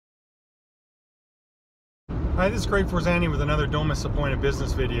Hi, this is Great for Zanny with another Don't Disappoint a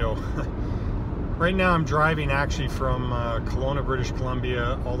Business video. Right now I'm driving actually from Kelowna, British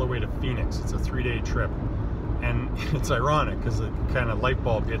Columbia all the way to Phoenix. It's a 3-day trip. And it's ironic because it kind of light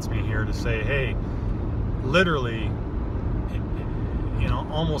bulb hits me here to say, hey, literally, you know,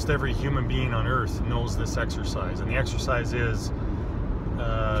 almost every human being on earth knows this exercise. And the exercise is,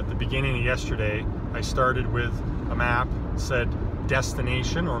 the beginning of yesterday, I started with a map, said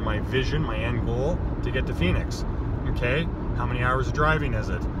destination or my vision, my end goal to get to Phoenix. Okay, how many hours of driving is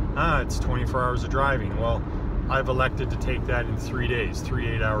it? It's 24 hours of driving. Well, I've elected to take that in 3 days, 3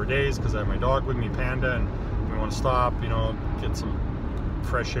 8-hour days, because I have my dog with me, Panda, and we want to stop, you know, get some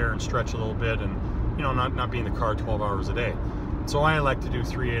fresh air and stretch a little bit, and you know, not be in the car 12 hours a day. So I elect to do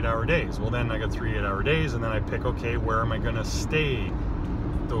 3 8-hour days. Well, then I got 3 8-hour days, and then I pick, okay, where am I going to stay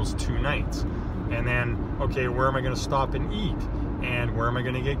those 2 nights? And then, okay, where am I going to stop and eat? And where am I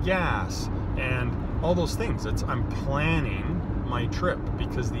going to get gas? And all those things. I'm planning my trip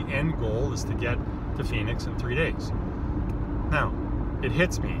because the end goal is to get to Phoenix in 3 days. Now, it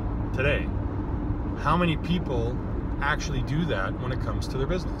hits me today. How many people actually do that when it comes to their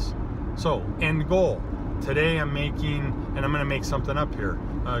business? So, end goal. Today I'm making, and I'm going to make something up here.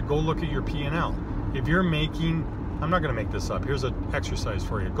 Go look at your P&L. If you're making, I'm not going to make this up. Here's an exercise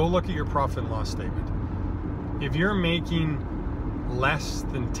for you. Go look at your profit and loss statement. If you're making less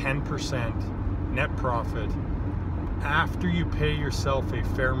than 10% net profit after you pay yourself a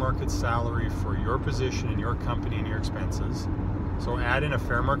fair market salary for your position in your company and your expenses, so add in a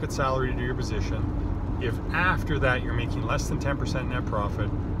fair market salary to your position. If after that you're making less than 10% net profit,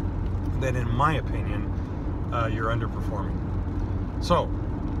 then in my opinion, you're underperforming. So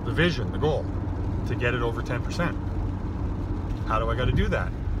the vision, the goal, to get it over 10%. How do I got to do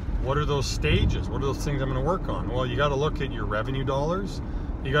that? What are those stages? What are those things I'm going to work on? Well, you got to look at your revenue dollars.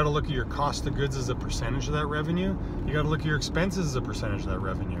 You got to look at your cost of goods as a percentage of that revenue. You got to look at your expenses as a percentage of that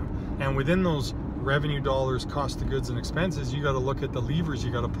revenue. And within those revenue dollars, cost of goods, and expenses, you got to look at the levers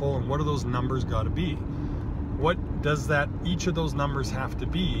you got to pull, and what do those numbers got to be? What does that, each of those numbers have to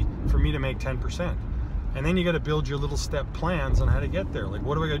be for me to make 10%? And then you got to build your little step plans on how to get there. Like,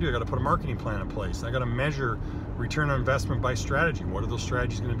 what do I got to do? I got to put a marketing plan in place. I got to measure return on investment by strategy. What are those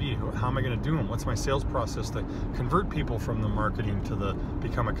strategies going to be? How am I going to do them? What's my sales process to convert people from the marketing to the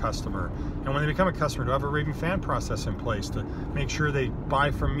become a customer? And when they become a customer, do I have a raving fan process in place to make sure they buy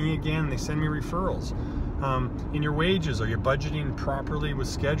from me again and they send me referrals? In your wages, are you budgeting properly with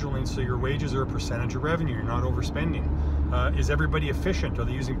scheduling so your wages are a percentage of revenue? You're not overspending. Is everybody efficient? Are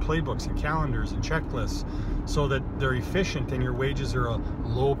they using playbooks and calendars and checklists so that they're efficient and your wages are a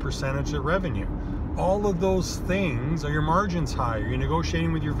low percentage of revenue? All of those things. Are your margins high? Are you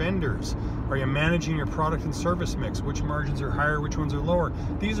negotiating with your vendors? Are you managing your product and service mix? Which margins are higher, which ones are lower?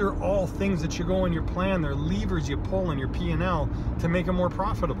 These are all things that you go in your plan. They're levers you pull in your P&L to make them more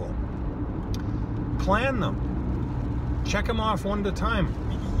profitable. Plan them. Check them off one at a time.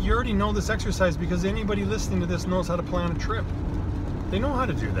 You already know this exercise because anybody listening to this knows how to plan a trip. They know how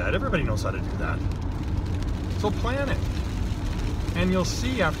to do that. Everybody knows how to do that. So plan it. And you'll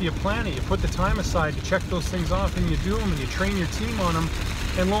see after you plan it, you put the time aside to check those things off, and you do them, and you train your team on them,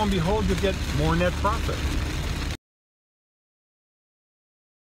 and lo and behold, you'll get more net profit.